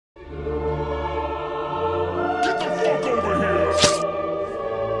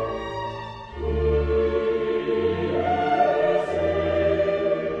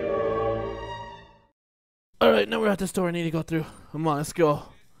now we're at this door I need to go through. Come on, let's go.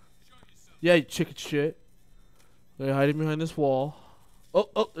 Yeah, you chicken shit. They're hiding behind this wall.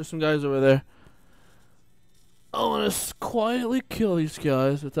 Oh, there's some guys over there. I want to quietly kill these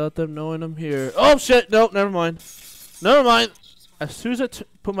guys without them knowing I'm here. Oh, shit. No, never mind. Never mind. As soon as I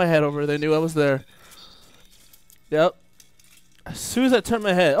put my head over, they knew I was there. Yep. As soon as I turned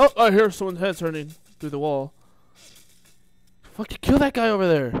my head. Oh, I hear someone's head turning through the wall. Fucking kill that guy over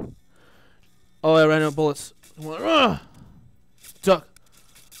there. Oh, I ran out of bullets. Duck.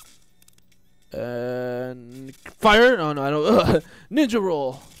 And fire. Oh, no, I don't. Ninja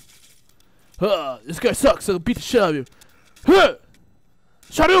roll. This guy sucks. I'll beat the shit out of you.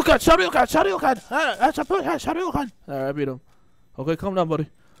 Shoryuken! Shoryuken! Shoryuken! Shoryuken! Alright, I beat him. Okay, calm down, buddy.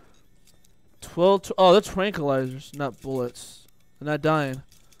 12. Oh, they're tranquilizers, not bullets. They're not dying.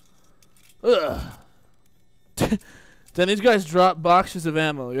 Ugh. Then these guys drop boxes of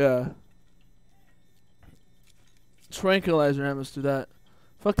ammo, yeah. Tranquilizer ammo do that.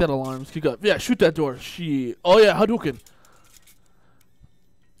 Fuck that alarm. Let's keep going. Yeah, shoot that door. Shit. Oh, yeah, Hadouken.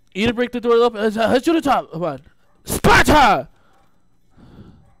 Either break the door up. Head to the top. Come on. Sparta!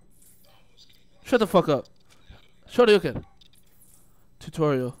 Shut the fuck up. Shoryuken.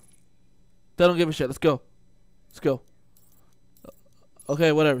 Tutorial. They don't give a shit. Let's go. Let's go.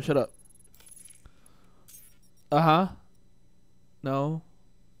 Okay, whatever. Shut up. Uh-huh. No.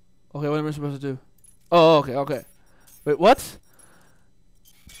 Okay, what am I supposed to do? Oh, okay. Wait, what?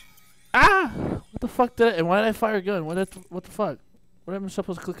 Ah! What the fuck did I... And why did I fire a gun? What the fuck? What am I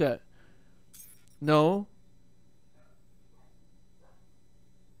supposed to click at? No.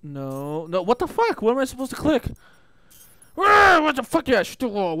 No. What the fuck? What am I supposed to click? What the fuck? Yeah, shoot the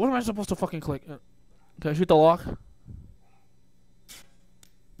wall. What am I supposed to fucking click? Can I shoot the lock?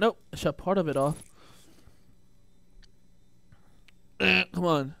 Nope. I shot part of it off. Come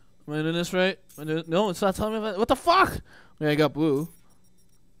on. Am I doing this right? No, it's not telling me about... What the fuck? Yeah, I got blue.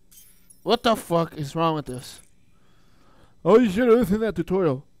 What the fuck is wrong with this? Oh, you should have listened to that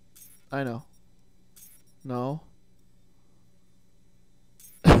tutorial. I know. No.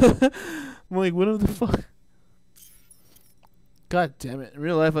 I'm like, what the fuck? God damn it. In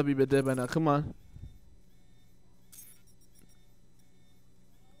real life, I'd be dead by now. Come on.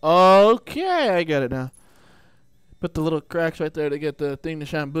 Okay, I got it now. Put the little cracks right there to get the thing to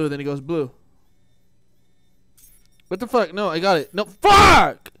shine blue, then it goes blue. What the fuck? No, I got it. No,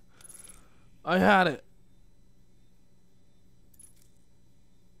 fuck! I had it.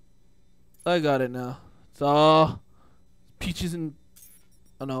 I got it now. It's all peaches and...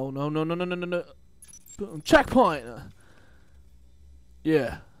 Oh, no. Boom. Checkpoint!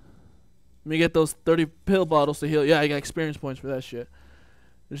 Yeah. Let me get those 30 pill bottles to heal. Yeah, I got experience points for that shit.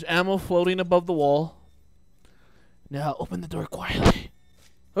 There's ammo floating above the wall. Now open the door quietly.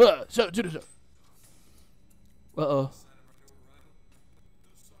 Uh-oh.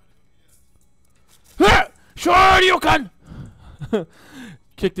 Shoryuken!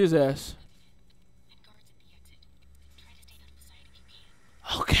 Kicked his ass.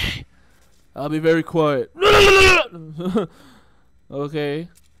 Okay. I'll be very quiet. Okay.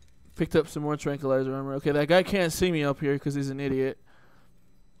 Picked up some more tranquilizer armor. Okay, that guy can't see me up here because he's an idiot.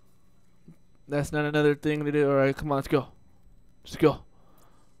 That's not another thing to do. Alright, come on, let's go. Let's go.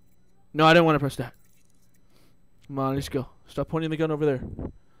 No, I didn't want to press that. Come on, let's go. Stop pointing the gun over there.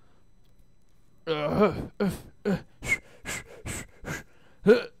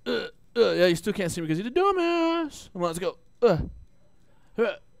 Yeah, you still can't see me because you're the dumbass. Come on, let's go.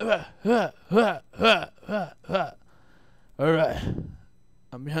 Alright.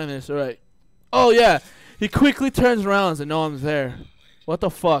 I'm behind this, alright. Oh, yeah. He quickly turns around and know I'm there. What the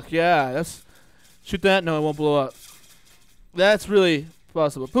fuck? Yeah, that's... Shoot that? No, it won't blow up. That's really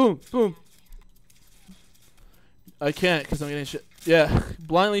possible. Boom, boom. I can't because I'm getting shit. Yeah,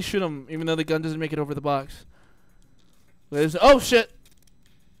 blindly shoot him even though the gun doesn't make it over the box. Oh, shit.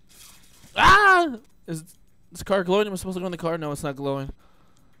 Ah! Is this car glowing? Am I supposed to go in the car? No, it's not glowing.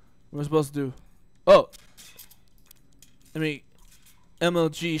 What am I supposed to do? Oh. Let me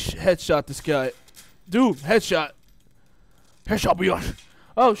MLG headshot this guy. Dude, headshot. Headshot beyond.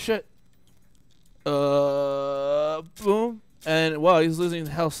 Oh, shit. Boom. And, wow, he's losing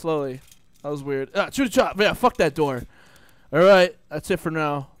health slowly. That was weird. Ah, shoot a shot. Yeah, fuck that door. Alright, that's it for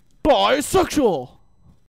now. Bisexual.